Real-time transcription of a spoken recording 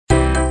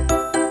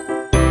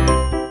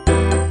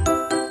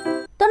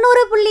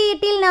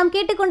நிலையத்தில் நாம்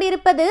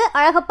கேட்டுக்கொண்டிருப்பது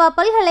அழகப்பா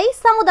பல்கலை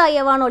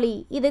சமுதாய வானொலி.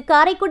 இது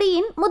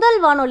காரைக்குடியின் முதல்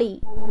வானொலி.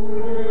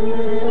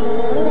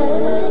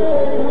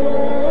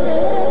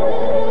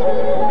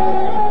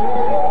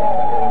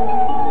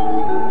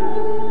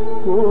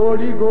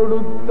 கோடி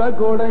கொடுத்த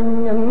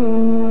கொடைஞன்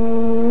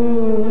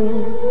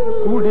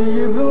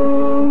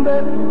குடியிருந்த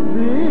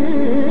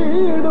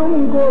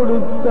வீடும்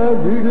கொடுத்த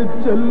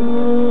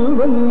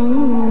விழுச்செல்வன்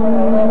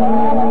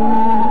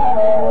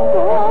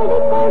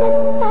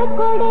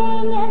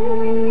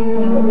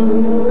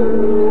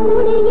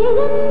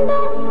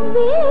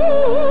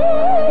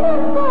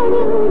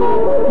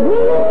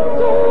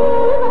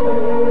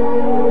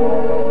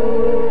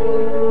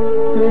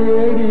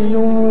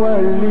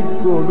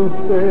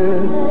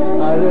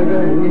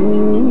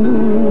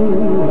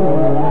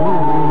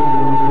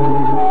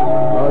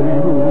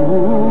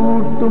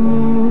அறிவூட்டும்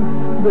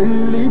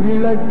வெள்ளி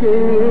விளக்கே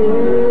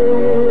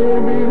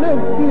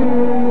விளக்கு.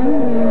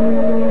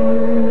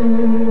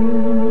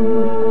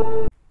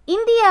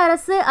 இந்திய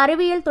அரசு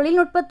அறிவியல்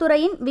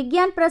தொழில்நுட்பத்துறையின்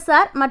விக்யான்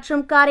பிரசார்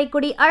மற்றும்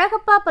காரைக்குடி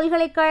அழகப்பா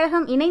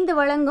பல்கலைக்கழகம் இணைந்து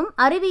வழங்கும்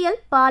அறிவியல்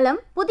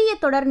பாலம் புதிய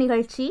தொடர்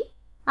நிகழ்ச்சி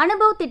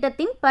அனுபவ்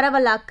திட்டத்தின்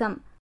பரவலாக்கம்.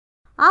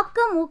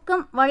 ஆக்கம்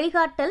ஊக்கம்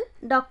வழிகாட்டல்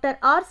டாக்டர்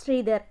ஆர்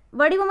ஸ்ரீதர்.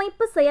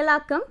 வடிவமைப்பு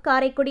செயலாக்கம்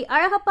காரைக்குடி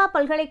அழகப்பா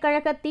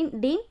பல்கலைக்கழகத்தின்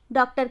டீன்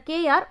டாக்டர்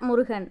KR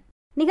முருகன்.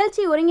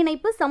 நிகழ்ச்சி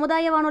ஒருங்கிணைப்பு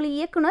சமுதாய வானொலி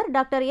இயக்குனர்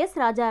டாக்டர் S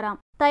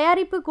ராஜாராம்.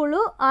 தயாரிப்பு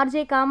குழு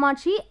RJ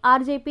Kamakshi,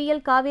 RJ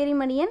PL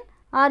Kaverimaniyan,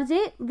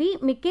 RJ V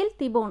Michael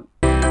திபோன்.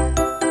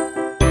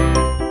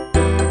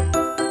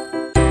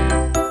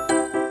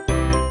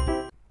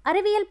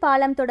 அறிவியல்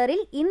பாலம்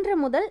தொடரில் இன்று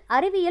முதல்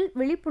அறிவியல்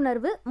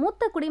விழிப்புணர்வு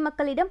மூத்த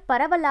குடிமக்களிடம்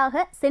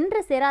பரவலாக சென்று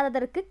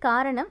சேராததற்கு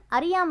காரணம்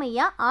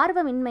அறியாமையா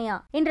ஆர்வமின்மையா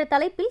என்ற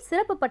தலைப்பில்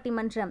சிறப்பு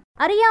பட்டிமன்றம்.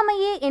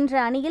 அறியாமையே என்ற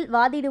அணியில்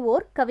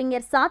வாதிடுவோர்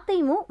கவிஞர் சாத்தை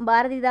மு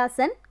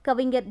பாரதிதாசன்,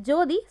 கவிஞர்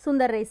ஜோதி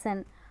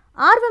சுந்தரேசன்.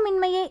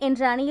 ஆர்வமின்மையே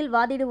என்ற அணியில்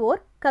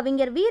வாதிடுவோர்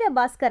கவிஞர்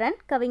வீரபாஸ்கரன்,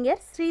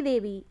 கவிஞர்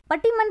ஸ்ரீதேவி.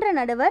 பட்டிமன்ற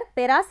நடுவர்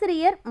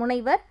பேராசிரியர்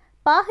முனைவர்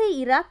பாகை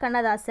இரா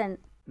கண்ணதாசன்.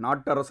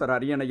 நாட்டரசர்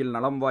அரியணையில்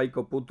நலம் வாய்க்க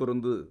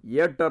பூத்துருந்து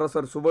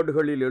ஏட்டரசர்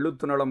சுவடுகளில்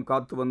எழுத்து நலம்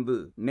காத்து வந்து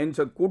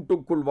நெஞ்ச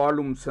கூட்டுக்குள்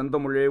வாழும்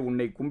செந்தமிழே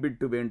உன்னை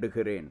கும்பிட்டு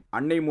வேண்டுகிறேன்.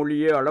 அன்னை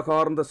மொழியே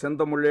அழகார்ந்த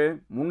செந்தமிழே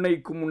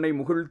முன்னைக்கு முன்னை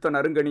முகிழ்த்த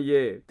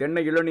நறுங்கனியே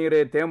தென்னை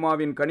இளநீரே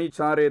தேமாவின்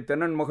கனிச்சாரே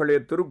தென்னன் மகளே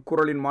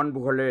திருக்குறளின்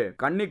மாண்புகளே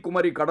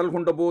கன்னிக்குமரி கடல்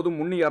கொண்ட போதும்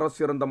முன்னி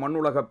அரசிருந்த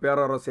மண்ணுலக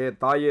பேரரசே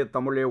தாயே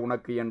தமிழே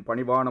உனக்கு என்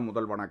பணிவான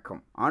முதல்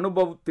வணக்கம்.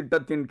 அனுபவ்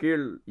திட்டத்தின்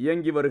கீழ்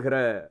இயங்கி வருகிற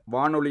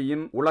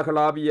வானொலியின்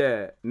உலகளாவிய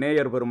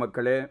நேயர்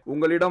பெருமக்களே,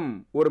 உங்களிடம்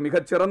ஒரு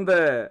மிகச்சிறந்த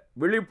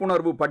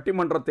விழிப்புணர்வு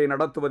பட்டிமன்றத்தை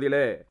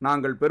நடத்துவதிலே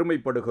நாங்கள்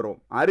பெருமைப்படுகிறோம்.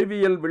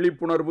 அறிவியல்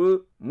விழிப்புணர்வு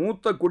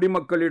மூத்த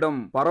குடிமக்களிடம்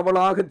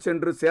பரவலாக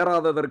சென்று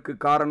சேராததற்கு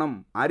காரணம்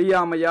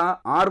அறியாமையா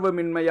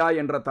ஆர்வமின்மையா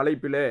என்ற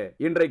தலைப்பிலே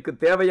இன்றைக்கு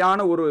தேவையான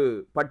ஒரு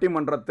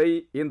பட்டிமன்றத்தை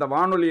இந்த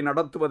வானொலி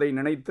நடத்துவதை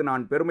நினைத்து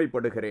நான்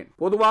பெருமைப்படுகிறேன்.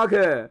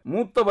 பொதுவாக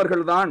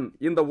மூத்தவர்கள்தான்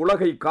இந்த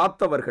உலகை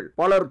காத்தவர்கள்.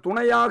 பலர்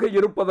துணையாக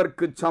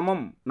இருப்பதற்கு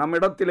சமம்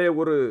நம்மிடத்திலே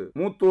ஒரு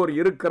மூத்தோர்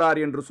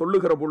இருக்கிறார் என்று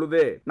சொல்லுகிற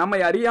பொழுதே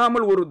நம்மை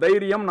அறியாமல் ஒரு தைரியம்,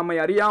 நம்மை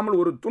அறியாமல்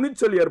ஒரு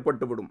துணிச்சல்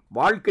ஏற்பட்டுவிடும்.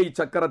 வாழ்க்கை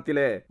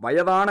சக்கரத்திலே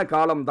வயதான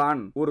காலம்தான்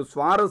ஒரு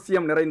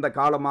சுவாரஸ்யம் நிறைந்த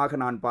காலமாக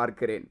நான்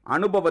பார்க்கிறேன்.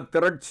 அனுபவ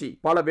திரட்சி,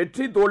 பல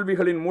வெற்றி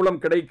தோல்விகளின் மூலம்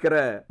கிடைக்கிற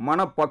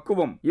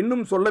மனப்பக்குவம்,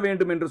 இன்னும் சொல்ல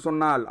வேண்டும் என்று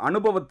சொன்னால்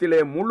அனுபவத்திலே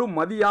முழு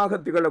மதியாக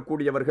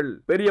திகழக்கூடியவர்கள்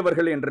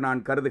பெரியவர்கள் என்று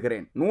நான்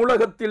கருதுகிறேன்.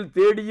 நூலகத்தில்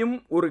தேடியும்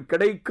ஒரு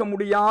கிடைக்க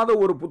முடியாத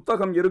ஒரு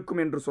புத்தகம்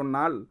இருக்கும் என்று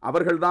சொன்னால்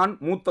அவர்கள்தான்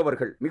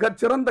மூத்தவர்கள்.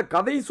 மிகச்சிறந்த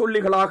கதை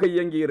சொல்லிகளாக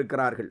இயங்கி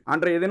இருக்கிறார்கள்.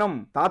 அன்றைய தினம்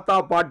தாத்தா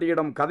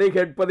பாட்டியிடம் கதை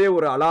கேட்பதே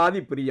ஒரு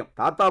அலாதி பிரியம்.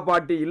 தாத்தா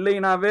பாட்டி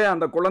இல்லைனாவே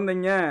அந்த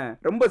குழந்தைங்க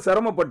ரொம்ப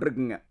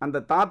சிரமப்பட்டிருக்குங்க.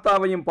 அந்த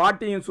தாத்தாவையும்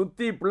பாட்டியும்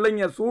சுத்தி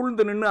பிள்ளைங்க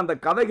சூழ்ந்து நின்று அந்த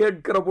கதை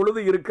கேட்கிற பொழுது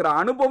இருக்கிற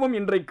அனுபவம்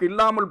இன்றைக்கு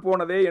இல்லாமல்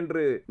போனதே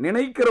என்று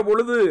நினைக்கிற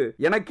பொழுது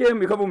எனக்கே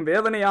மிகவும்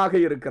வேதனையாக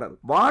இருக்கிறது.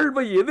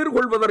 வாழ்வை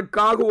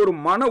எதிர்கொள்வதற்காக ஒரு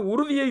மன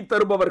உறுதியை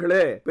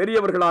தருபவர்களே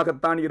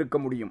பெரியவர்களாகத்தான் இருக்க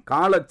முடியும்.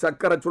 கால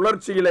சக்கர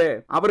சுழற்சியிலே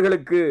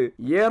அவர்களுக்கு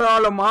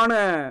ஏராளமான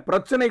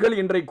பிரச்சனைகள்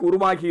இன்றைக்கு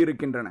உருவாகி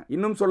இருக்கின்றன.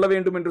 இன்னும் சொல்ல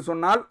வேண்டும் என்று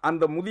சொன்னால்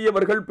அந்த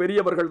முதியவர்கள்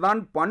பெரியவர்கள்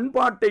தான்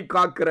பண்பாட்டை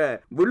காக்கிற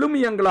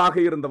விழுமியங்களாக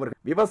இருந்தவர்கள்,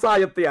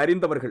 விவசாயத்தை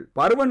அறிந்தவர்கள்,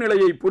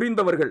 பருவநிலையை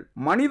புரிந்தவர்கள்,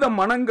 மனித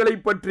மனங்களை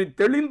பற்றி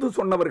தெளிந்து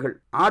சொன்னவர்கள்,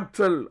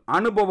 ஆற்றல்,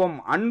 அனுபவம்,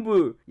 அன்பு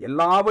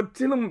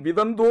எல்லாவற்றிலும்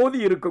விதந்தோதி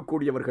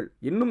இருக்கக்கூடியவர்கள்.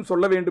 இன்னும்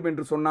சொல்ல வேண்டும்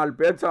என்று சொன்னால்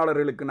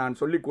பேச்சாளர்களுக்கு நான்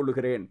சொல்லிக்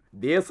கொள்ளுகிறேன்,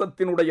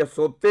 தேசத்தினுடைய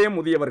சொத்தே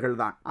முதியவர்கள்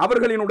தான்.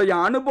 அவர்களினுடைய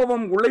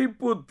அனுபவம்,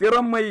 உழைப்பு,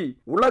 திறமை,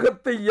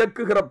 உலகத்தை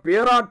இயக்குகிற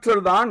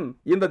பேராற்றல் தான்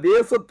இந்த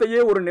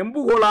தேசத்தையே ஒரு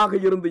நெம்புகோலாக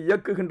இருந்து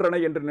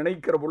இயக்குகின்றன என்று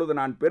நினைக்கிற பொழுது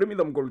நான்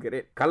பெருமிதம்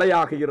கொள்கிறேன்.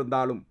 கலையாக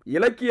இருந்தாலும்,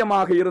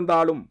 இலக்கியமாக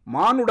இருந்தாலும்,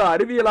 மானுட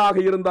அறிவியலாக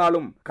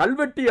இருந்தாலும்,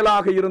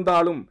 கல்வெட்டியலாக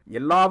இருந்தாலும்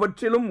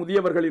எல்லாவற்றிலும்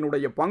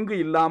முதியவர்களினுடைய பங்கு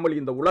இல்லாமல்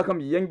இந்த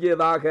உலகம்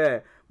இயங்கியதாக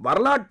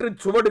வரலாற்று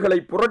சுவடுகளை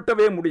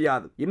புரட்டவே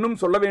முடியாது. இன்னும்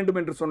சொல்ல வேண்டும்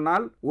என்று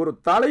சொன்னால், ஒரு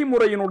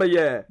தலைமுறையினுடைய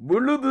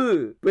விழுது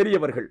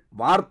பெரியவர்கள்.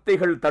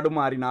 வார்த்தைகள்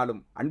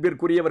தடுமாறினாலும்,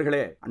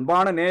 அன்பிற்குரியவர்களே,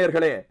 அன்பான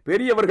நேயர்களே,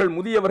 பெரியவர்கள்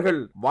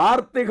முதியவர்கள்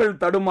வார்த்தைகள்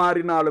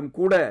தடுமாறினாலும்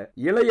கூட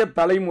இளைய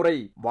தலைமுறை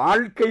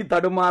வாழ்க்கை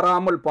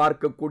தடுமாறாமல்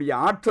பார்க்கக்கூடிய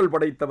ஆற்றல்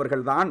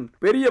படைத்தவர்கள் தான்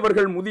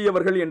பெரியவர்கள்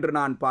முதியவர்கள் என்று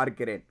நான்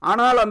பார்க்கிறேன்.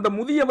 ஆனால் அந்த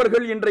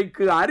முதியவர்கள்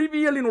இன்றைக்கு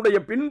அறிவியலினுடைய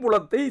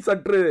பின்புலத்தை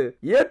சற்று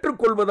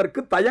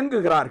ஏற்றுக்கொள்வதற்கு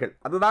தயங்குகிறார்கள்.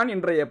 அதுதான்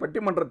இன்றைய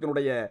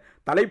பட்டிமன்றத்தினுடைய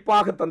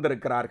தலைப்பாக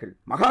தந்திருக்கிறார்கள்.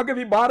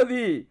 மகாகவி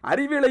பாரதி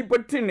அறிவியலை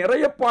பற்றி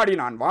நிறைய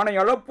பாடினான். வானை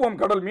அளப்போம்,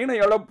 கடல் மீனை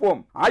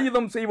அளப்போம்,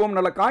 ஆயுதம் செய்வோம்,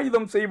 நல்ல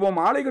காகிதம் செய்வோம்,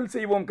 ஆலைகள்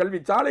செய்வோம்,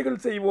 கல்வி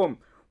சாலைகள் செய்வோம்,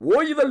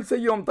 ஓய்தல்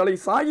செய்யோம், தலை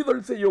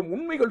சாயுதல் செய்யோம்,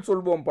 உண்மைகள்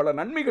சொல்வோம், பல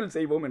நன்மைகள்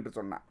செய்வோம் என்று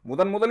சொன்னார்.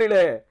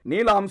 முதலிலே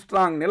நீல்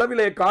ஆம்ஸ்ட்ராங்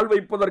நிலவிலே கால்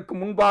வைப்பதற்கு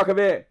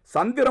முன்பாகவே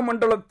சந்திர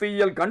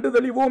மண்டலத்தியல்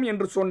கண்டுதெளிவோம்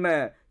என்று சொன்ன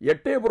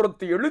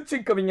எட்டயபுரத்து எழுச்சி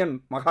கவிஞன்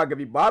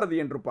மகாகவி பாரதி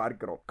என்று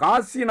பார்க்கிறோம்.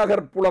 காசி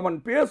நகர் புலவன்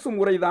பேசும்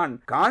உரைதான்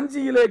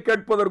காஞ்சியிலே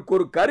கேட்பதற்கு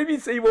ஒரு கருவி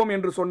செய்வோம்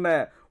என்று சொன்ன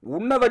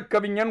உன்னத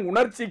கவிஞன்,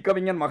 உணர்ச்சி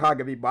கவிஞன்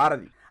மகாகவி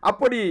பாரதி.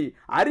 அப்படி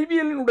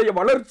அறிவியலினுடைய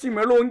வளர்ச்சி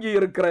மேலோங்கி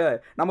இருக்கிற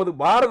நமது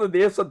பாரத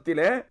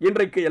தேசத்திலே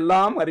இன்றைக்கு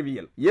எல்லாம்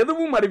அறிவியல்,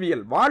 எதுவும்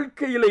அறிவியல்.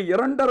 வாழ்க்கையிலே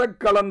இரண்டர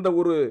கலந்த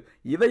ஒரு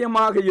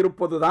இதயமாக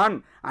இருப்பதுதான்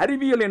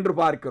அறிவியல் என்று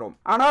பார்க்கிறோம்.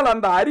 ஆனால்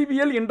அந்த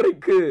அறிவியல்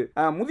இன்றைக்கு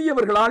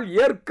முதியவர்களால்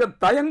ஏற்க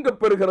தயங்க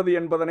பெறுகிறது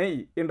என்பதனை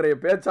இன்றைய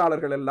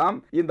பேச்சாளர்கள் எல்லாம்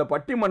இந்த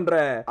பட்டிமன்ற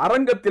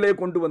அரங்கத்திலே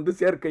கொண்டு வந்து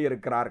சேர்க்க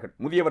இருக்கிறார்கள்.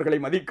 முதியவர்களை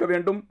மதிக்க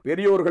வேண்டும்,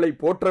 பெரியோர்களை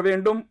போற்ற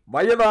வேண்டும்,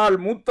 வயதால்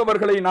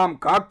மூத்தவர்களை நாம்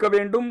காக்க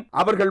வேண்டும்,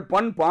 அவர்கள்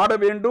பண் பாட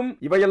வேண்டும்.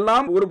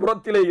 இவையெல்லாம் ஒரு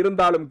புறத்திலே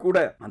இருந்தாலும் கூட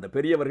அந்த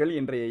பெரியவர்கள்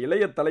இன்றைய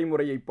இளைய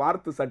தலைமுறையை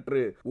பார்த்து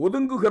சற்று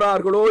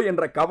ஒதுங்குகிறார்களோ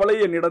என்ற கவலை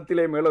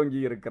என்னிடத்திலே மேலோங்கி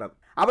இருக்கிறது.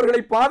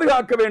 அவர்களை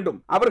பாதுகாக்க வேண்டும்,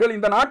 அவர்கள்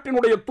இந்த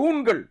நாட்டினுடைய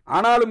தூண்கள்.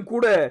 ஆனாலும்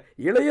கூட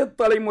இளைய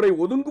தலைமுறை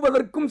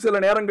ஒதுங்குவதற்கும் சில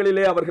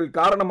நேரங்களிலே அவர்கள்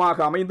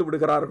காரணமாக அமைந்து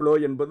விடுகிறார்களோ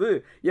என்பது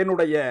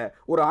என்னுடைய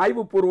ஒரு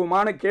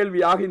ஆய்வுபூர்வமான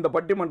கேள்வியாக இந்த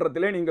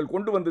பட்டிமன்றத்திலே நீங்கள்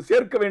கொண்டு வந்து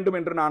சேர்க்க வேண்டும்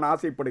என்று நான்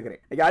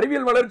ஆசைப்படுகிறேன்.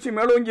 அறிவியல் வளர்ச்சி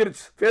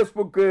மேலோங்கிருச்சு.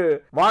 பேஸ்புக்,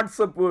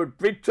 வாட்ஸ்அப்,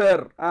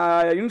 ட்விட்டர்,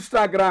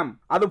 இன்ஸ்டாகிராம்,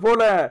 அதுபோல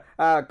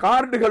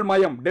கார்டுகள்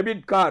மயம்,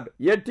 டெபிட் கார்டு,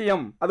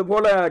 ஏடிஎம்,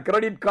 அதுபோல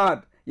கிரெடிட்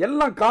கார்டு,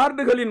 எல்லாம்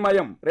கார்டுகளின்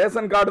மயம்.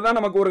 ரேஷன் கார்டு தான்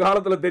நமக்கு ஒரு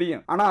காலத்துல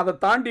தெரியும். ஆனா அதை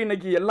தாண்டி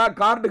இன்னைக்கு எல்லா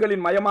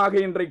கார்டுகளின் மயமாக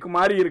இன்றைக்கு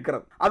மாறி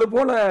இருக்கிறது.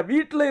 அதுபோல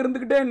வீட்டில்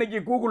இருந்துகிட்டே இன்னைக்கு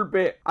கூகுள்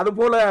பே,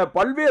 அதுபோல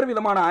பல்வேறு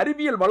விதமான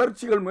அறிவியல்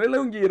வளர்ச்சிகள்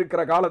மேலோங்கி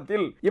இருக்கிற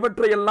காலத்தில்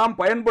இவற்றையெல்லாம்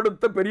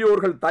பயன்படுத்த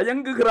பெரியோர்கள்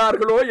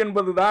தயங்குகிறார்களோ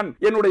என்பதுதான்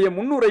என்னுடைய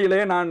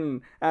முன்னுரையிலே நான்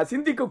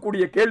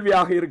சிந்திக்கக்கூடிய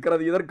கேள்வியாக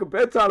இருக்கிறது. இதற்கு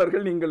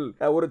பேச்சாளர்கள் நீங்கள்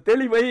ஒரு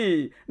தெளிவை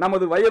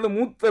நமது வயது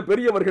மூத்த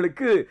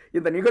பெரியவர்களுக்கு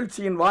இந்த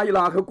நிகழ்ச்சியின்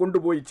வாயிலாக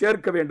கொண்டு போய்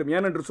சேர்க்க வேண்டும்.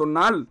 ஏனென்று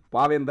சொன்னால்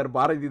பாவேந்தர்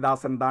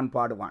பாரதிதாசன் தான்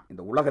பாடுவான்,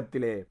 இந்த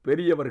உலகத்திலே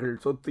பெரியவர்கள்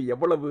சொத்து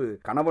எவ்வளவு,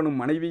 கணவனும்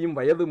மனைவியும்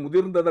வயது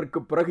முதிர்ந்ததற்கு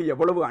பிறகு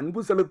எவ்வளவு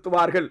அன்பு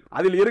செலுத்துவார்கள்,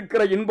 அதில்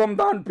இருக்கிற இன்பம்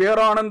தான்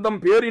பேரானந்தம்,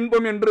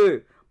 பேரின்பம் என்று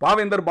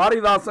பாவேந்தர்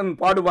பாரதிதாசன்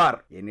பாடுவார்.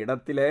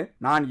 என்னிடத்திலே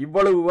நான்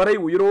இவ்வளவு வரை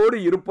உயிரோடு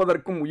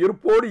இருப்பதற்கும்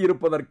உயிர்ப்போடு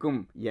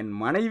இருப்பதற்கும் என்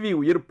மனைவி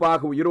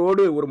உயிர்ப்பாக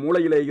உயிரோடு ஒரு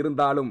மூலையிலே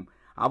இருந்தாலும்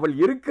அவள்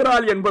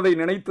இருக்கிறாள் என்பதை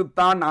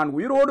நினைத்துத்தான் நான்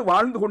உயிரோடு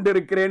வாழ்ந்து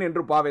கொண்டிருக்கிறேன்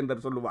என்று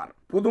பாவேந்தர் சொல்லுவார்.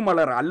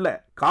 புதுமலர் அல்ல,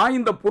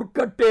 காய்ந்த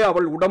புற்கட்டே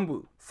அவள் உடம்பு,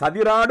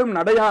 சதிராடும்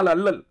நடையால்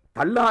அல்லல்,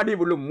 தள்ளாடி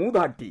விழும்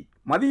மூதாட்டி,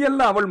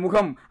 மதியல்ல அவள்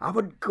முகம்,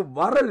 அவற்கு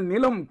வரல்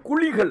நிலம்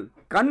குழிகள்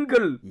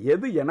கண்கள்,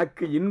 எது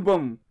எனக்கு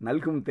இன்பம்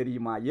நல்கும்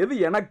தெரியுமா, எது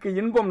எனக்கு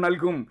இன்பம்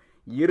நல்கும்,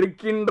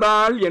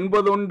 இருக்கின்றாள்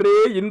என்பதொன்றே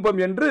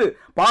இன்பம் என்று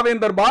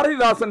பாவேந்தர்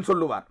பாரதிதாசன்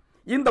சொல்லுவார்.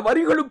 இந்த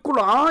வரிகளுக்குள்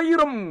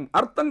 1000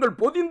 அர்த்தங்கள்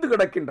பொதிந்து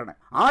கிடக்கின்றன,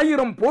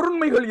 1000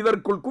 பொருண்மைகள்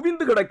இதற்குள்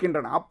குவிந்து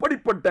கிடக்கின்றன.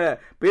 அப்படிப்பட்ட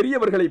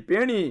பெரியவர்களை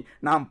பேணி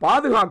நாம்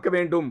பாதுகாக்க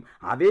வேண்டும்.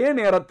 அதே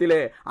நேரத்திலே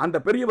அந்த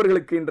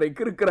பெரியவர்களுக்கு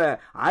இன்றைக்கு இருக்கிற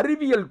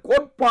அறிவியல்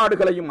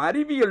கோட்பாடுகளையும்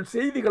அறிவியல்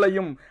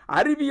செய்திகளையும்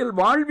அறிவியல்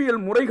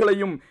வாழ்வியல்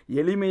முறைகளையும்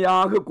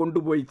எளிமையாக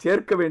கொண்டு போய்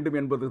சேர்க்க வேண்டும்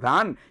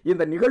என்பதுதான்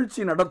இந்த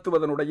நிகழ்ச்சி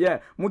நடத்துவதனுடைய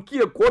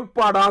முக்கிய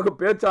கோட்பாடாக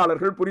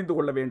பேச்சாளர்கள் புரிந்து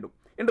கொள்ள வேண்டும்.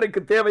 இன்றைக்கு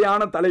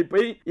தேவையான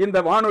தலைப்பை இந்த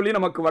வானொலி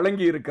நமக்கு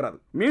வழங்கி இருக்கிறது.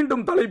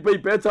 மீண்டும் தலைப்பை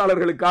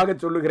பேச்சாளர்களுக்காக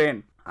சொல்லுகிறேன்.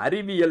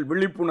 அறிவியல்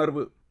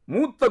விழிப்புணர்வு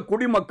மூத்த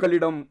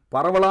குடிமக்களிடம்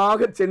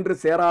பரவலாக சென்று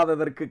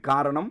சேராததற்கு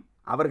காரணம்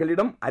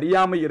அவர்களிடம்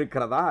அறியாமை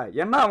இருக்கிறதா?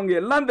 ஏன்னா அவங்க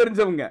எல்லாம்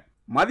தெரிஞ்சவங்க,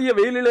 மதிய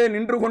வெயிலிலே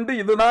நின்று கொண்டு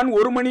இதுதான்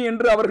 1 மணி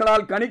என்று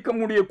அவர்களால் கணிக்க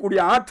முடியக்கூடிய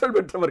ஆற்றல்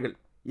பெற்றவர்கள்,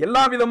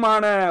 எல்லா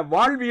விதமான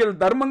வாழ்வியல்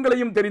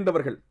தர்மங்களையும்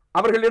தெரிந்தவர்கள்.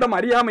 அவர்களிடம்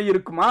அறியாமை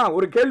இருக்குமா?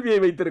 ஒரு கேள்வியை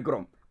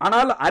வைத்திருக்கிறோம்.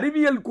 ஆனால்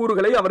அறிவியல்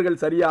கூறுகளை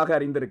அவர்கள் சரியாக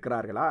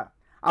அறிந்திருக்கிறார்களா?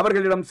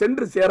 அவர்களிடம்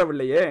சென்று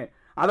சேரவில்லையே.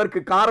 அதற்கு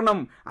காரணம்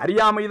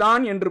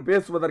அறியாமைதான் என்று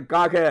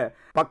பேசுவதற்காக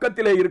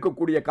பக்கத்திலே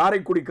இருக்கக்கூடிய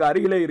காரைக்குடிக்கு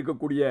அருகிலே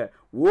இருக்கக்கூடிய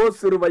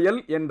சிறுவயல்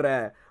என்ற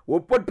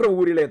ஒப்பற்ற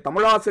ஊரிலே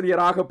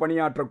தமிழாசிரியராக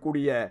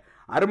பணியாற்றக்கூடிய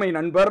அருமை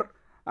நண்பர்,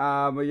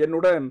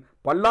 என்னுடன்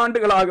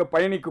பல்லாண்டுகளாக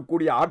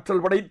பயணிக்கக்கூடிய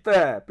ஆற்றல்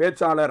படைத்த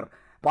பேச்சாளர்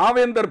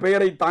பாவேந்தர்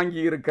பெயரை தாங்கி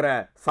இருக்கிற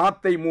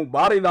சாத்தை மு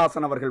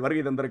பாரதிதாசன் அவர்கள்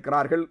வருகை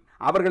தந்திருக்கிறார்கள்.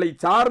 அவர்களை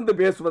சார்ந்து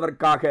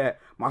பேசுவதற்காக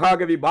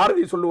மகாகவி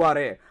பாரதி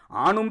சொல்லுவாரே,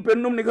 ஆணும்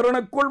பெண்ணும்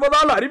நிகரெனக்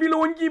கொள்வதால்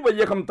அறிவிலோங்கி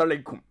வையகம்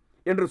தழைக்கும்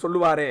என்று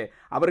சொல்லுவாரே,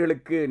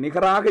 அவர்களுக்கு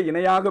நிகராக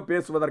இணையாக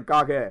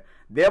பேசுவதற்காக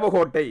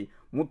தேவகோட்டை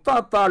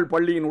முத்தாத்தாள்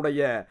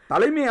பள்ளியினுடைய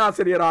தலைமை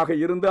ஆசிரியராக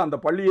இருந்து அந்த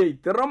பள்ளியை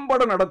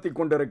திறம்பட நடத்தி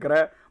கொண்டிருக்கிற,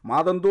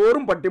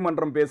 மாதந்தோறும்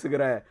பட்டிமன்றம்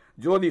பேசுகிற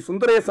ஜோதி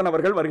சுந்தரேசன்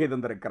அவர்கள் வருகை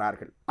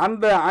தந்திருக்கிறார்கள்.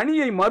 அந்த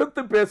அணியை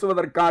மறுத்து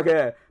பேசுவதற்காக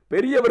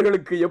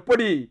பெரியவர்களுக்கு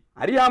எப்படி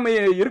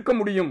அறியாமையே இருக்க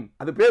முடியும்?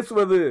 அது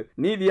பேசுவது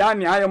நீதியா,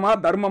 நியாயமா,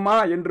 தர்மமா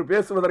என்று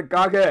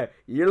பேசுவதற்காக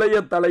இளைய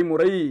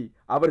தலைமுறை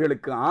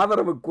அவர்களுக்கு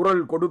ஆதரவு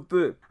குரல்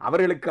கொடுத்து,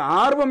 அவர்களுக்கு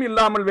ஆர்வம்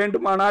இல்லாமல்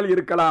வேண்டுமானால்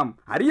இருக்கலாம்,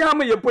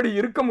 அறியாமை எப்படி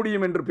இருக்க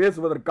முடியும் என்று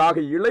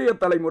பேசுவதற்காக இளைய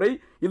தலைமுறை,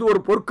 இது ஒரு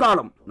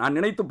பொற்காலம். நான்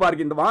நினைத்து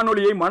பார்க்கின்ற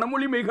வானொலியை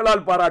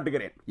மனமொழிமைகளால்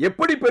பாராட்டுகிறேன்.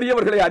 எப்படி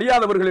பெரியவர்களை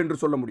அறியாதவர்கள் என்று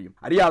சொல்ல முடியும்?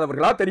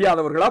 அறியாதவர்களா,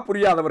 தெரியாதவர்களா,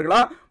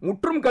 புரியாதவர்களா,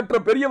 முற்றும் கற்ற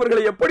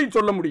பெரியவர்களை எப்படி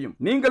சொல்ல முடியும்?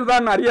 நீங்கள்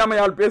தான்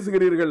அறியாமையால்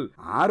பேசுகிறீர்கள்,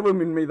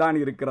 ஆர்வமின்மைதான்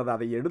இருக்கிறது,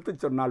 அதை எடுத்து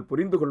சொன்னால்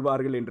புரிந்து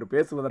கொள்வார்கள் என்று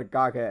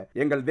பேசுவதற்காக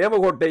எங்கள்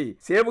தேவகோட்டை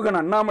சேவுகன்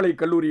அண்ணாமலை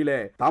கல்லூரியிலே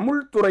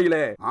தமிழ்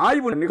துறையிலே ஆய்வு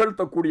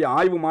நிகழ்த்தக்கூடிய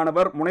ஆய்வு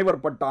மாணவர்,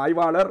 முனைவர் பட்ட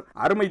ஆய்வாளர்,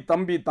 அருமை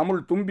தம்பி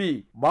தமிழ் தும்பி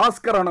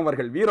பாஸ்கரன்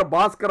அவர்கள், வீர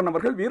பாஸ்கரன்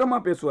அவர்கள் வீரமா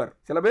பேசுவார்.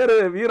 சில பேர்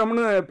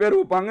வீரம்னு பேர்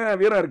வைப்பாங்க,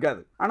 வீரம்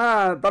இருக்காது. ஆனா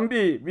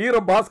தம்பி வீர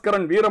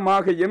பாஸ்கரன்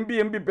வீரமாக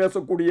எம்பி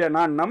பேசக்கூடிய,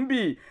 நான்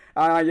நம்பி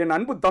என்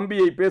அன்பு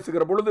தம்பியை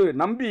பேசுகிற பொழுது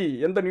நம்பி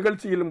எந்த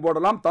நிகழ்ச்சியிலும்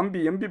போடலாம், தம்பி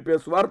எம்பி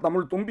பேசுவார்,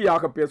 தமிழ்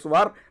தும்பியாக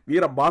பேசுவார்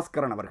வீர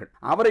பாஸ்கரன் அவர்கள்.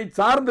 அவரை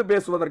சார்ந்து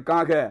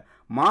பேசுவதற்காக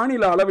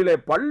மாநில அளவிலே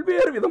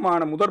பல்வேறு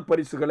விதமான முதற்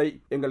பரிசுகளை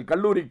எங்கள்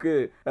கல்லூரிக்கு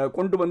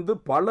கொண்டு வந்து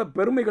பல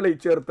பெருமைகளை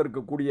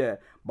சேர்த்திருக்கக்கூடிய,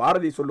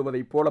 பாரதி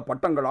சொல்லுவதை போல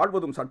பட்டங்கள்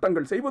ஆழ்வதும்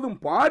சட்டங்கள் செய்வதும்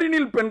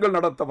பாரினில் பெண்கள்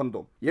நடத்த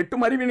வந்தோம்.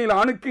 8 அறிவினில்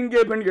ஆணுக்கு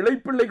இங்கே பெண்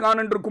இளைப்பிள்ளை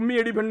கான் என்று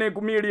கும்மியடி பெண்ணே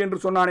கும்மியடி என்று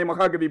சொன்னானே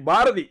மகாகவி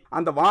பாரதி.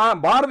 அந்த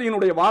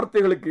பாரதியினுடைய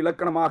வார்த்தைகளுக்கு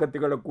இலக்கணமாக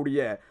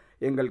திகழக்கூடிய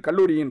எங்கள்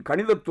கல்லூரியின்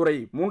கணிதத்துறை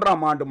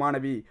 3ஆம் ஆண்டு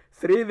மாணவி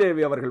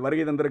ஸ்ரீதேவி அவர்கள்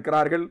வருகை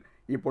தந்திருக்கிறார்கள்.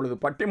 இப்பொழுது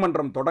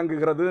பட்டிமன்றம்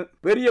தொடங்குகிறது.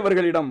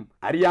 பெரியவர்களிடம்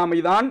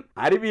அறியாமைதான்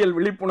அறிவியல்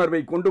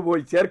விழிப்புணர்வை கொண்டு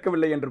போய்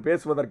சேர்க்கவில்லை என்று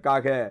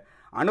பேசுவதற்காக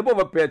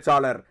அனுபவ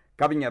பேச்சாளர்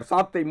கவிஞர்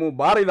சாத்தை மு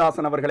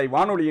பாரதிதாசன் அவர்களை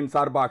வானொலியின்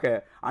சார்பாக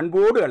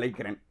அன்போடு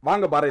அழைக்கிறேன்.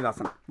 வாங்க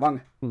பாரதிதாசன், வாங்க.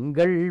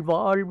 எங்கள்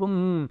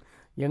வாழ்வும்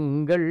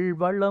எங்கள்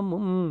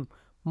வளமும்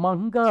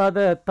மங்காத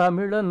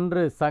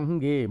தமிழன்று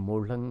சங்கே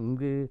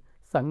முழங்கு,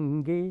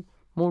 சங்கே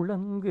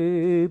முழங்கு.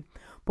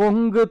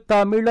 பொங்கு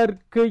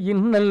தமிழர்க்கு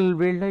இன்னல்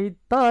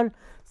விளைத்தால்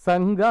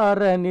சங்கார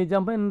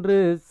நிஜமென்று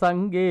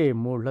சங்கே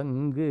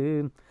முழங்கு.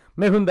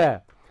 மிகுந்த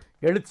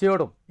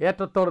எழுச்சியோடும்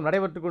ஏற்றத்தோடும்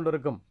நடைபெற்று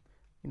கொண்டிருக்கும்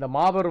இந்த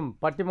மாபெரும்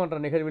பட்டிமன்ற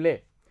நிகழ்விலே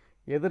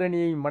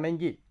எதிரணியையும்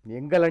வணங்கி,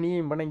 எங்கள்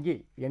அணியையும் வணங்கி,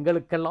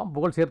 எங்களுக்கெல்லாம்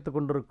புகழ் சேர்த்து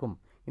கொண்டிருக்கும்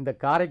இந்த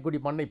காரைக்குடி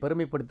மண்ணை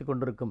பெருமைப்படுத்தி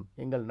கொண்டிருக்கும்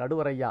எங்கள்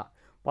நடுவர் ஐயா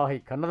பாகை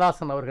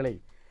கண்ணதாசன் அவர்களை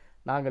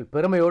நாங்கள்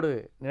பெருமையோடு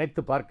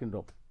நினைத்து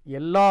பார்க்கின்றோம்.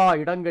 எல்லா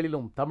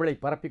இடங்களிலும் தமிழை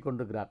பரப்பி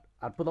கொண்டிருக்கிறார்.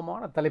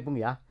 அற்புதமான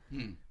தலைப்புங்கய்யா.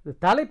 இது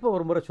தலைப்பை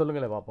ஒரு முறை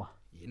சொல்லுங்களேன் பாப்பா.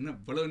 என்ன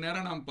இவ்வளவு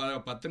நேரம் நான்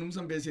 10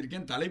 நிமிஷம்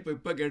பேசியிருக்கேன், தலைப்பு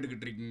இப்ப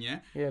கேட்டுக்கிட்டு இருக்கீங்க?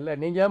 இல்லை,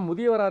 நீங்க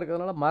முதியவராக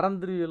இருக்கிறதுனால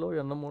மறந்துடுவீங்களோ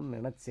என்னமோன்னு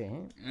நினைச்சேன்.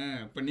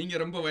 இப்ப நீங்க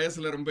ரொம்ப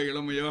வயசுல ரொம்ப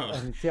இளமையோ?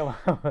 நிச்சயமா.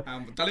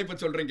 தலைப்பை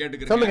சொல்றேன்,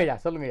 கேட்டுக்கிறேன். சொல்லுங்கய்யா,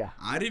 சொல்லுங்கய்யா.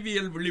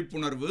 அறிவியல்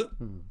விழிப்புணர்வு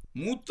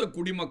மூத்த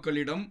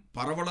குடிமக்களிடம்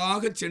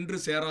பரவலாக சென்று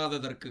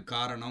சேராததற்கு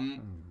காரணம்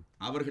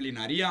அவர்களின்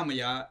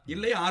அறியாமையா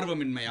இல்லை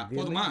ஆர்வமின்மையா?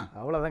 போதுமா?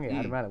 அவ்வளவுதாங்க.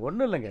 யாரு மேல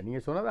ஒண்ணும் இல்லைங்க.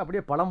 நீங்க சொன்னது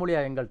அப்படியே பழமொழியா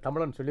எங்கள்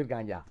தமிழன்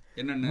சொல்லியிருக்காங்க.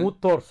 என்னன்னு?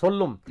 மூத்தோர்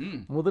சொல்லும்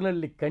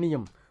முதுநெல்லி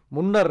கனியும்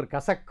முன்னர்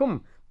கசக்கும்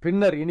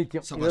பின்னர்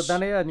இனிக்கும்.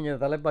 இதுதானே நீங்க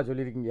தலைப்பா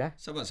சொல்லியிருக்கீங்க.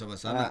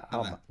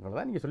 ஆமா,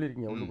 இவ்வளவுதான் நீங்க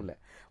சொல்லியிருக்கீங்க. ஒண்ணுக்குள்ள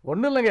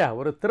ஒண்ணும் இல்லைங்க.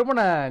 ஒரு திருமண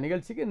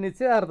நிகழ்ச்சிக்கு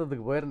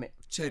நிச்சயார்த்தத்துக்கு போயிருந்தேன்.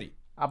 சரி.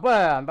 அப்ப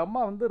அந்த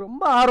அம்மா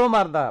ரொம்ப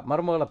ஆர்வமா இருந்தா,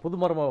 மருமகளை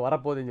புது மருமக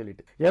வரப்போகுதுன்னு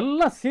சொல்லிட்டு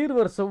எல்லாம்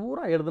சீர்வரிசை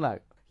ஊரா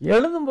எழுதுனாங்க.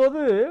 எழுதும்போது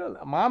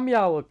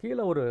மாமியா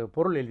கீழே ஒரு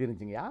பொருள்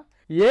எழுதிருந்துச்சுங்கய்யா,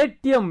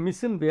 ஏடிஎம்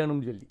மிஷின்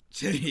வேணும்னு சொல்லி.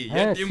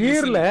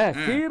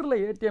 சீர்ல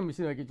ஏடிஎம்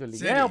மிஷின் வைக்க சொல்லி.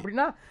 ஏன்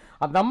அப்படின்னா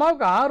அந்த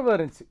அம்மாவுக்கு ஆர்வம்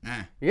இருந்துச்சு.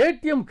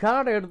 ஏடிஎம்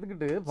கார்டை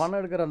எடுத்துக்கிட்டு, பணம்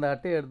எடுக்கிற அந்த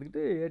அட்டையை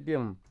எடுத்துக்கிட்டு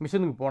ஏடிஎம்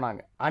மிஷினுக்கு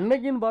போனாங்க.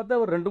 அன்னைக்குன்னு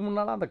பார்த்தா ஒரு 2-3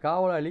 நாளா அந்த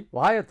காவலாளி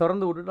வாயை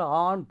திறந்து விட்டுட்டு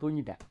ஆன்னு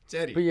தூங்கிட்டேன்.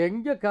 இப்போ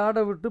எங்க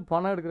கார்டை விட்டு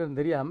பணம்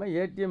எடுக்கிறதுன்னு தெரியாம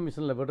ஏடிஎம்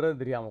மிஷின்ல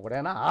விடுறது தெரியாம கூட,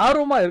 ஏன்னா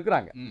ஆர்வமா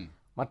இருக்கிறாங்க.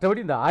 மற்றபடி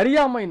இந்த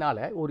அறியாமையினால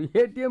ஒரு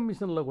ஏடிஎம்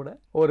மிஷினில் கூட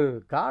ஒரு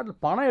கார்டு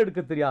பணம் எடுக்க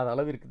தெரியாத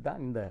அளவிற்கு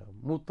தான் இந்த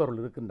மூத்தவர்கள்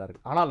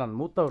இருக்கின்றார்கள். ஆனால் நான்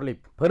மூத்தவர்களை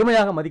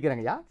பெருமையாக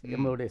மதிக்கிறேங்கய்யா.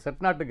 நம்மளுடைய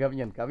செட்நாட்டு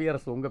கவிஞன்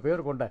கவியரசு, உங்கள்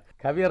பேர் கொண்ட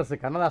கவியரசு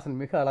கண்ணதாசன்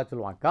மிக அழகா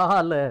சொல்லுவான்,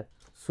 கால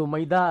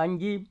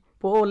சுமைதாங்கி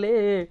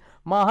போலே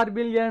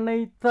மார்பில் எனை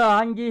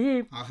தாங்கி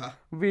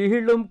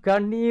வீழும்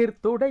கண்ணீர்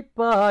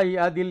துடைப்பாய்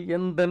அதில்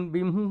எந்தன்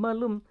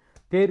விம்மலும்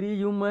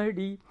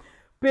தெரியுமடி,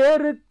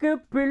 பேருக்கு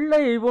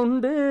பிள்ளை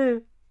உண்டு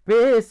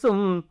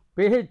பேசும்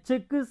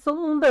பேச்சுக்கு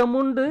சொந்தம்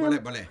உண்டு,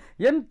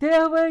 என்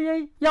தேவையை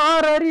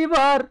யார்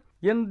அறிவார்,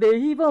 என்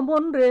தெய்வம்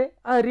ஒன்றே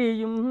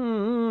அறியும்,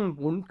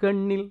 உன்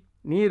கண்ணில்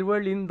நீர்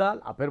வழிந்தால்.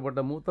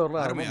 அப்பேற்பட்ட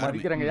மூத்தவர்கள் ரொம்ப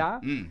மதிக்கிறேங்கய்யா.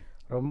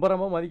 ரொம்ப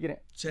ரொம்ப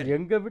மதிக்கிறேன்.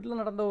 எங்க வீட்டுல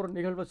நடந்த ஒரு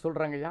நிகழ்வை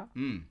சொல்றாங்கய்யா.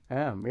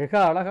 மிக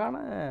அழகான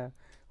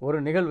ஒரு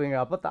நிகழ்வு. எங்க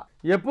அப்பத்தான்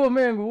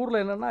எப்பவுமே எங்க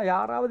ஊர்ல என்னன்னா,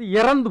 யாராவது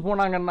இறந்து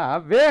போனாங்கன்னா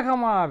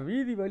வேகமா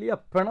வீதி வழியா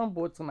பிணம்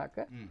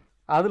போச்சுனாக்க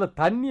அதுல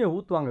தண்ணியை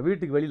ஊத்துவாங்க.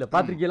 வீட்டுக்கு வெளியில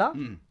பாத்திருக்கீங்களா?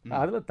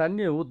 அதுல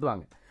தண்ணியை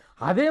ஊத்துவாங்க.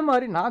 அதே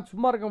மாதிரி நான்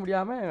சும்மா இருக்க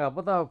முடியாம எங்க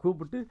அப்பதான்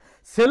கூப்பிட்டு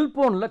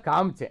செல்போன்ல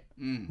காமிச்சேன்,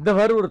 இந்த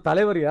மாதிரி ஒரு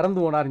தலைவர் இறந்து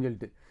போனாருன்னு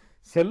சொல்லிட்டு.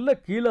 செல்ல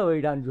கீழே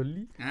வைடான்னு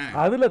சொல்லி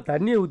அதுல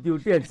தண்ணியை ஊத்தி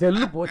விட்டு என்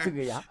செல்லு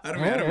போச்சுங்கய்யா.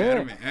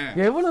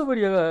 எவ்வளவு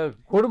பெரிய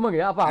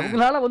கொடுமைங்கய்யா. அப்ப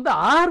அவங்களால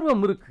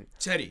ஆர்வம் இருக்கு.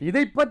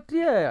 இதை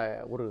பற்றிய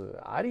ஒரு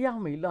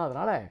அறியாமை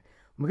இல்லாதனால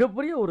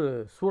மிகப்பெரிய ஒரு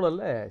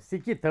சூழல்ல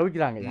சிக்கி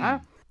தவிக்கிறாங்கய்யா.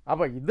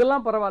 அப்ப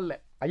இதெல்லாம் பரவாயில்ல.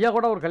 ஐயா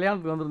கூட ஒரு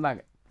கல்யாணத்துக்கு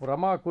வந்திருந்தாங்க. ஒரு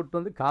அம்மாவை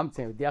கூப்பிட்டு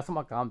காமிச்சேன்,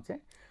 வித்தியாசமா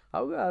காமிச்சேன்.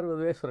 அவங்க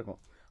 60 வயசு இருக்கும்.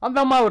 அந்த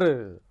அம்மா ஒரு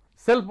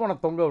செல்போனை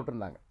தொங்க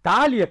விட்டுருந்தாங்க.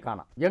 தாலியை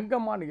காணோம்.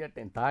 எங்கம்மான்னு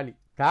கேட்டேன்.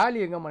 தாலி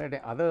எங்கம்மான்னு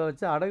கேட்டேன். அதை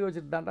வச்சு அடகு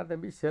வச்சுட்டு தாண்டா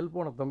தம்பி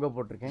செல்போனை தொங்க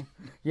போட்டிருக்கேன்.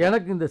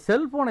 எனக்கு இந்த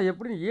செல்போனை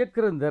எப்படி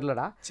இயக்குறதுன்னு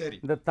தெரிலடா.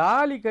 இந்த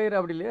தாலி கயிறு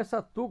அப்படி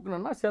லேசாக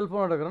தூக்கணுன்னா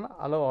செல்போன் எடுக்கிறேன்னா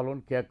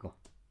அலோன்னு கேட்கும்.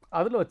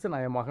 அதில் வச்சு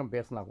நான் என் மகன்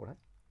பேசினா கூட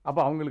அப்போ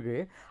அவங்களுக்கு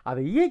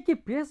அதை இயக்கி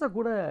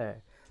பேசக்கூட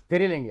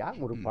தெரியலைங்கய்யா.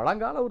 ஒரு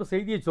பழங்கால ஒரு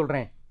செய்தியை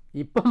சொல்கிறேன்.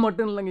 இப்போ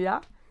மட்டும் இல்லைங்கய்யா,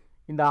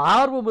 இந்த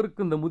ஆர்வம்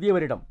இருக்குது இந்த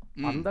முதியவரிடம்.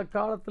 அந்த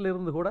காலத்தில்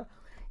இருந்து கூட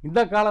இந்த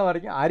காலம்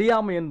வரைக்கும்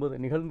அறியாமை என்பது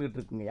நிகழ்ந்துகிட்டு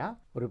இருக்குங்கய்யா.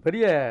 ஒரு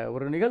பெரிய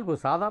ஒரு நிகழ்வு,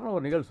 சாதாரண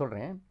ஒரு நிகழ்வு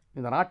சொல்கிறேன்.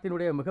 இந்த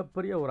நாட்டினுடைய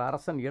மிகப்பெரிய ஒரு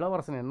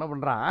இளவரசன் என்ன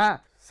பண்ணுறான்,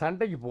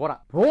 சண்டைக்கு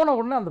போன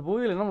உடனே அந்த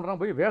பகுதியில் என்ன பண்ணுறான்,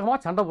 போய் வேகமாக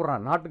சண்டை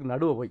போடுறான். நாட்டுக்கு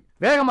நடுவே போய்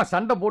வேகமாக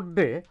சண்டை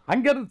போட்டுட்டு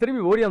அங்கேருந்து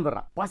திரும்பி ஓடி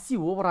வந்துடுறான். பசி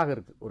ஓவராக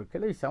இருக்குது. ஒரு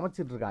கிழவி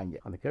சமைச்சிட்டு இருக்காங்க.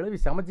 அந்த கிழவி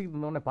சமைச்சிக்கிட்டு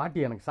இருந்தோடனே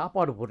பாட்டி எனக்கு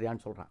சாப்பாடு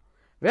போடுறியான்னு சொல்கிறான்.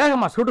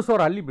 வேகமாக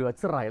சுடுசோறு அள்ளி இப்படி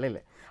வச்சிடறான் இலையில.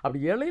 அப்படி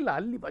இலையில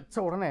அள்ளி வச்ச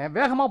உடனே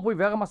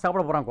வேகமாக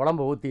சாப்பிட போகிறான்.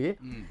 குழம்பு ஊற்றி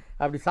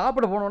அப்படி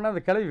சாப்பிட போனோடனே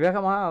அந்த கிழவி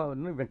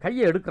வேகமாக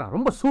கையை எடுக்கிறான்.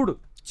 ரொம்ப சூடு,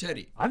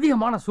 சரி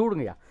அதிகமான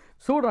சூடுங்கய்யா.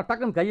 சூடு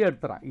டக்குன்னு கையை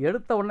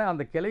எடுத்த உடனே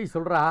அந்த கிழவி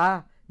சொல்கிறா,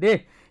 டே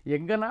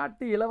எங்கள்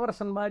நாட்டு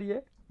இளவரசன் மாதிரியே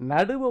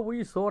நடுவை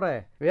போய் சோறை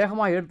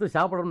வேகமாக எடுத்து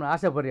சாப்பிடணும்னு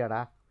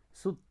ஆசைப்படுறியாடா.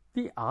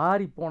 சுற்றி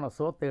ஆறி போன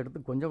சோத்தை எடுத்து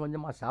கொஞ்சம்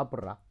கொஞ்சமாக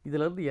சாப்பிட்றா.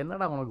 இதுலேருந்து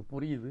என்னடா உனக்கு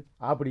புரியுது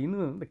அப்படின்னு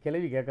இந்த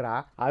கிழவி கேட்குறா.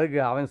 அதுக்கு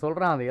அவன்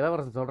சொல்கிறான், அந்த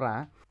இளவரசன்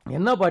சொல்கிறான்,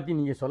 என்ன பாட்டி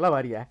நீங்கள் சொல்ல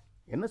வாரிய,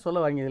 என்ன சொல்ல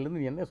வாரீங்க,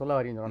 இதுலேருந்து நீ என்ன சொல்ல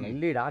வாரீங்கன்னு சொன்னேன்.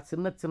 இல்லைடா,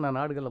 சின்ன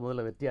நாடுகளில்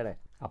முதல்ல வெற்றி அடை,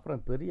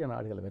 அப்புறம் பெரிய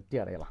நாடுகளை வெற்றி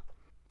அடையலாம்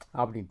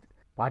அப்படின்ட்டு.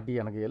 பாட்டி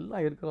எனக்கு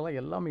எல்லாம் இருக்கிறதெல்லாம்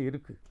எல்லாமே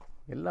இருக்குது,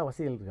 எல்லா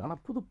வசதிகள் இருக்குது,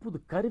 ஆனால் புது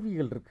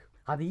கருவிகள் இருக்குது,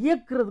 அதை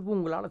இயக்குறதுக்கு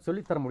உங்களால்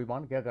சொல்லித்தர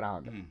முடியுமான்னு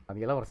கேட்குறான். அந்த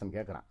இளவரசன்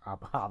கேட்குறான்.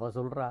 அப்போ அவள்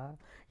சொல்கிறா,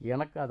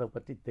 எனக்கு அதை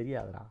பற்றி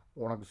தெரியாதுடா,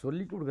 உனக்கு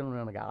சொல்லி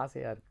கொடுக்கணும்னு எனக்கு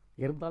ஆசையாக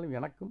இருக்குது, இருந்தாலும்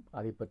எனக்கும்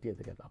அதை பற்றியே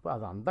தெரியாது. அப்போ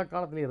அது அந்த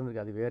காலத்திலே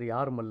இருந்திருக்கு. அது வேறு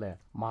யாரும் அல்ல,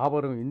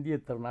 மாபெரும் இந்திய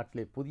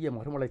திருநாட்டிலே புதிய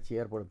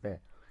மறுமலர்ச்சி ஏற்படுத்த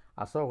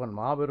அசோகன்,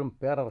 மாபெரும்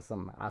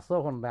பேரரசன்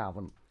அசோகன் தான்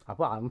அவன்.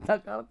 அப்போ அந்த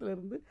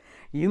காலத்திலேருந்து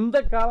இந்த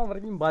காலம்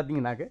வரைக்கும்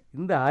பார்த்தீங்கன்னாக்க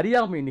இந்த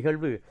அறியாமை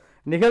நிகழ்வு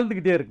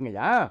நிகழ்ந்துக்கிட்டே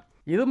இருக்குங்கய்யா.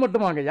 இது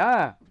மட்டுமாங்கய்யா,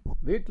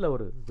 வீட்டில்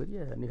ஒரு பெரிய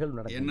நிகழ்வு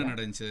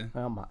நடந்துச்சு.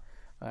 ஆமாம்,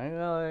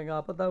 எங்கள்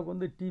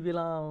அப்பத்தாவுக்கு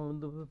டிவிலாம்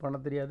பண்ண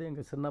தெரியாது.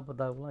 எங்கள் சின்ன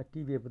அப்பத்தாவுக்குலாம்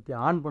டிவியை பற்றி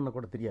ஆன் பண்ண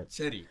கூட தெரியாது.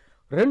 சரி,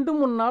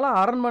 2-3 நாளாக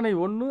அரண்மனை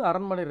 1,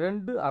 அரண்மனை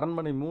 2,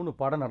 அரண்மனை 3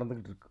 படம்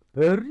நடந்துக்கிட்டு இருக்கு.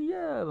 பெரிய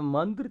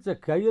மந்திரிச்ச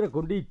கயிறை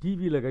கொண்டு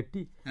டிவியில்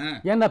கட்டி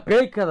என்ன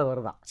பேய்க்கதை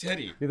வருதான்.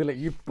 சரி, இதில்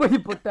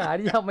இப்படிப்பட்ட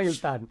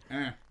அறியாமையில் தான்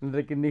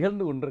இன்றைக்கு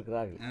நிகழ்ந்து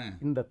கொண்டிருக்கிறார்கள்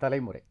இந்த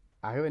தலைமுறை.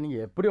 ஆகவே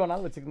நீங்கள் எப்படி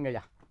வேணாலும் வச்சுக்கோங்க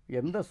ஐயா,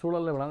 எந்த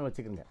சூழலில் வேணாலும்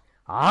வச்சுக்கோங்க,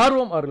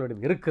 ஆர்வம்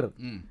அவர்களிடம் இருக்கிறது.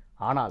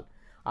 ஆனால்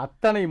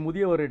அத்தனை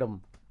முதியவரிடம்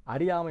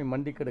அறியாமை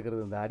மண்டி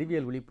கிடக்கிறது இந்த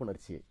அறிவியல்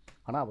விழிப்புணர்ச்சியை.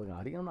 ஆனால் அவங்க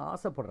அறியணும்னு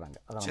ஆசைப்படுறாங்க,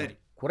 அதான்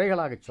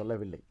குறைகளாக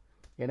சொல்லவில்லை.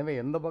 எனவே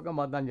எந்த பக்கம்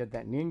பார்த்தான்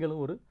சேர்த்தேன்.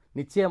 நீங்களும் ஒரு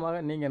நிச்சயமாக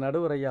நீங்கள்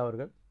நடுவர் ஐயா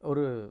அவர்கள்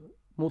ஒரு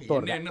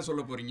மூத்தவர், என்ன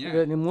சொல்ல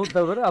போறீங்க,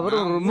 மூத்தவர், அவர்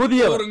ஒரு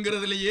முதியவர்,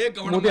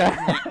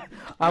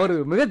 அவர்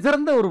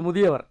மிகச்சிறந்த ஒரு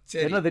முதியவர்.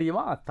 என்ன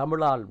தெரியுமா,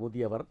 தமிழால்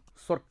முதியவர்,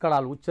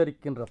 சொற்களால்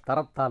உச்சரிக்கின்ற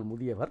தரத்தால்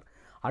முதியவர்,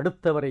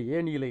 அடுத்தவரை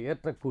ஏணியில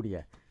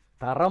ஏற்றக்கூடிய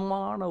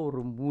தரமான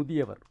ஒரு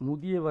முதியவர்.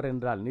 முதியவர்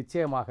என்றால்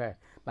நிச்சயமாக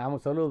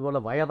நாம் சொல்வது போல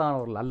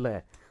வயதானவர்கள் அல்ல,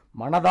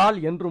 மனதால்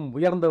என்றும்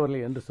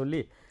உயர்ந்தவர்கள் என்று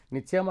சொல்லி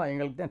நிச்சயமாக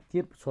எங்களுக்கு தான்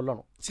தீர்ப்பு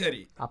சொல்லணும். சரி,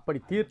 அப்படி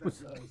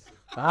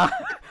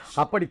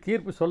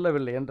தீர்ப்பு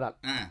சொல்லவில்லை என்றால்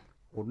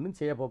ஒன்றும்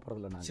செய்ய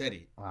போகிறதில்ல.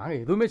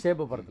 நாங்கள் எதுவுமே செய்ய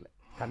போகிறதில்ல.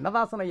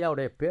 கண்ணதாசன்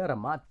ஐயாவுடைய பேரை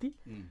மாற்றி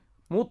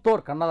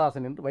மூத்தோர்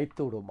கண்ணதாசன் என்று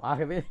வைத்து விடுவோம்.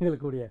 ஆகவே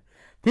எங்களுக்குடைய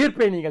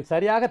தீர்ப்பை நீங்கள்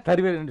சரியாக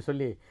தருவீர்கள் என்று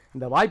சொல்லி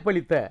இந்த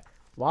வாய்ப்பளித்த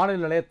வானொலி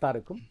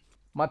நிலையத்தாருக்கும்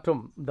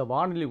மற்றும் இந்த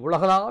வானொலி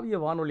உலகளாவிய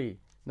வானொலி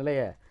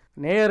நிலைய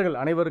நேயர்கள்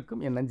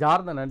அனைவருக்கும் என்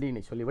நெஞ்சார்ந்த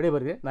நன்றியினை சொல்லி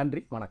விடைபெறுகிறேன்.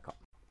 நன்றி, வணக்கம்.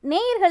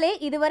 நேயர்களே,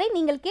 இதுவரை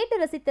நீங்கள் கேட்டு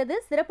ரசித்தது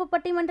சிறப்பு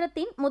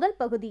பட்டிமன்றத்தின் முதல்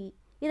பகுதி.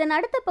 இதன்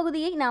அடுத்த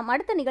பகுதியை நாம்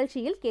அடுத்த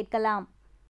நிகழ்ச்சியில் கேட்கலாம்.